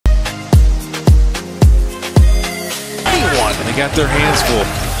They got their hands full.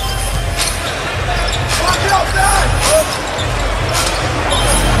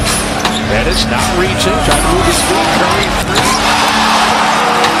 Reddish not reaching, trying to move his feet. Curry three.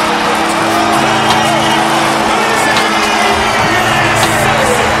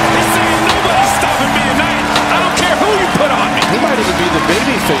 Nobody's stopping me tonight. I don't care who you put on me. He might even be the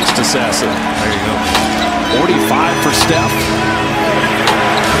baby-faced assassin. There you go. 45 for Steph.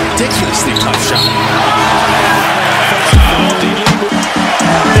 Ridiculously tough shot.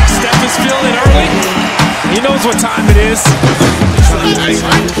 Big Steph is feeling it early. He knows what time it is. Flexing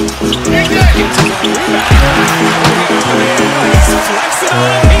on him.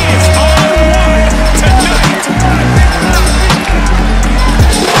 He is on one tonight.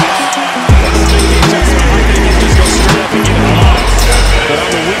 Just go straight up and get him off. But on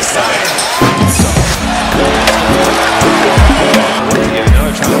the weak side.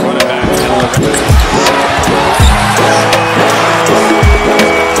 Another trying to run it back.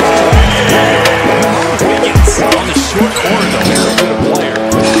 On the short corner, though, very good player.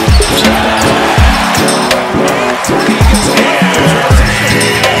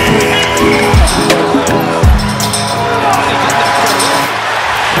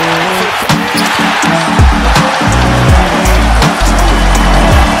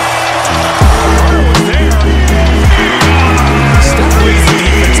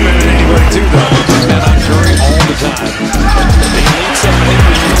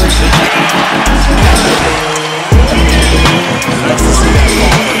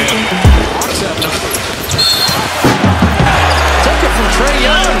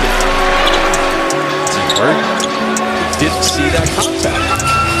 Didn't see that contact,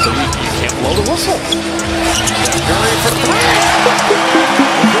 so you can't blow the whistle. Curry for three.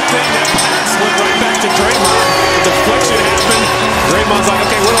 Good thing that pass went right back to Draymond. The deflection happened. Draymond's like,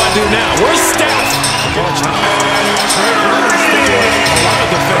 okay, what do I do now? Where's Steph? A lot of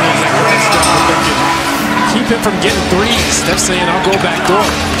defenders that great Steph are thinking, keep him from getting threes. Steph's saying, I'll go back door.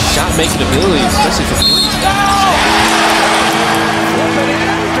 Shot making ability, especially for three.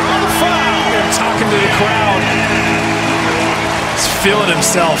 Talking to the crowd. He's feeling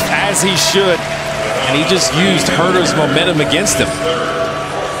himself as he should. And he just used Herter's momentum against him.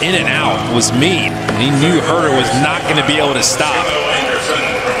 In and out was mean. And he knew Herter was not going to be able to stop.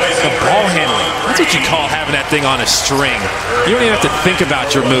 The ball handling. That's what you call having that thing on a string. You don't even have to think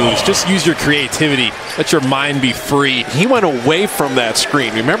about your moves. Just use your creativity. Let your mind be free. He went away from that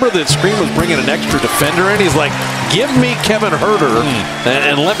screen. Remember that screen was bringing an extra defender in? He's like, give me Kevin Herter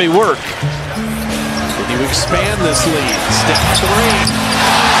and let me work. Can you expand this lead? Step three.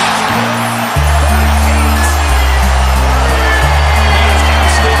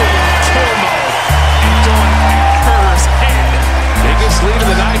 Lead of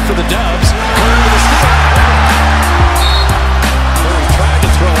the night for the Dubs. Curry with a steal. Curry tried to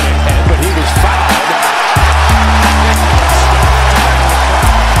throw it ahead, but he was fouled.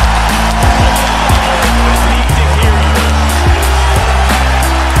 I need to hear you.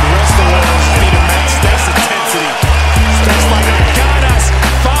 The rest of the world need to match Steph's intensity. Steph's like, I got us.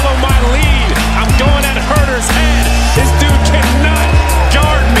 Follow my lead.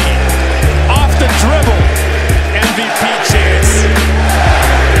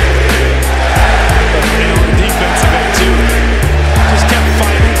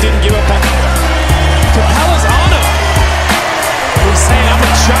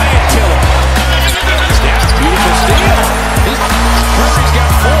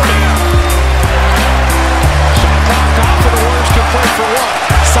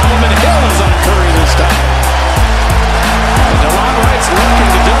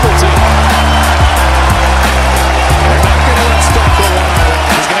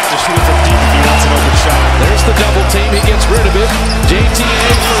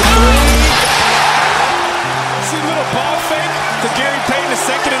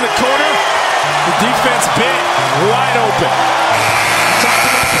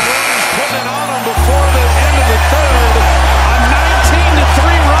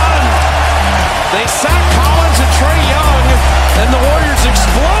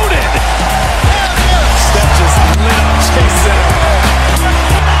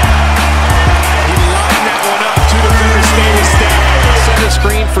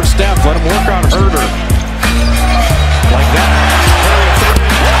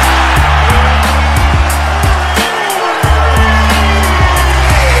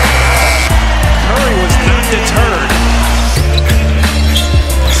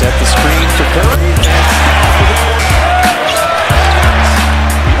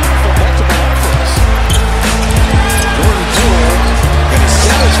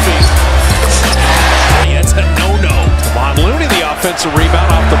 offensive rebound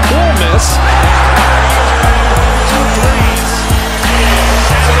off the Poole miss. 2 threes.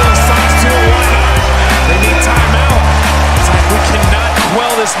 They need timeout. It's like we cannot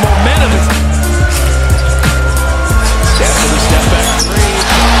quell this momentum. Steph with a step back 3.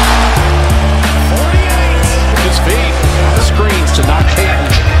 48. With his feet on the screens to knock Peyton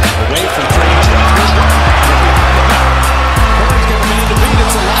away from Draymond. Curry's got a man to beat.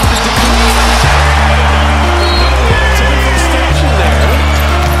 It's a lot to do. Station there.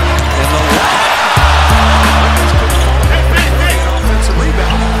 And the offensive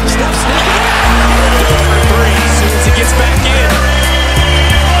rebound. Steph sneaking. 3. As soon as he gets back in,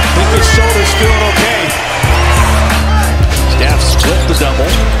 I think his shoulder's feeling okay. Steph split the double.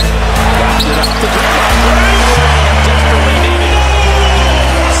 Got it up the Draymond. Desperately needed.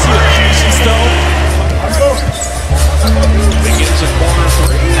 See the patience though. Begins a corner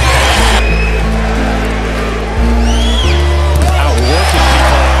 3. Outworking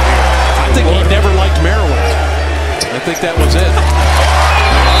people out here. I think he never liked Maryland. I think that was it.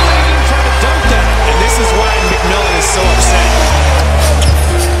 Trying to dunk that. And this is why McMillan is so upset.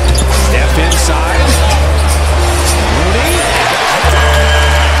 Steph inside. Mooney.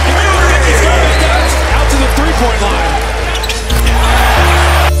 He's going out to the three-point line.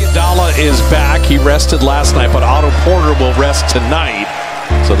 Iguodala is back. He rested last night, but Otto Porter will rest tonight.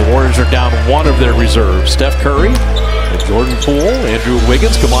 So the Warriors are down one of their reserves. Steph Curry, Jordan Poole, Andrew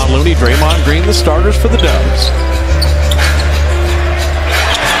Wiggins, Kevon Looney, Draymond Green, the starters for the Dubs.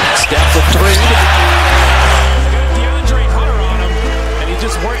 Steph with 3. DeAndre Hunter on him, and he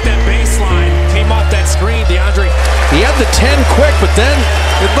just worked that baseline. Came off that screen, DeAndre. He had the 10 quick, but then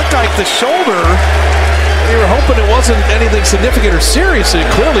it looked like the shoulder. We were hoping it wasn't anything significant or serious. It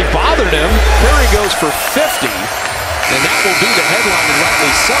clearly bothered him. Curry goes for 50, and that will be the headline, and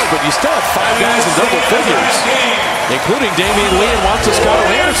rightly so. But you still have 5 guys in double figures, including Damian Lee and Scotto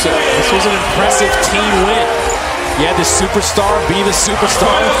Anderson. This was an impressive team win. You had the superstar be the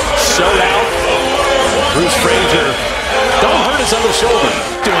superstar. Showed out. Bruce Frazier, don't hurt his other shoulder.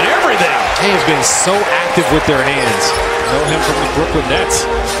 Doing everything. They have been so active with their hands. Know him from the Brooklyn Nets.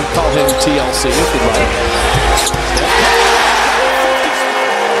 We call him TLC if you like.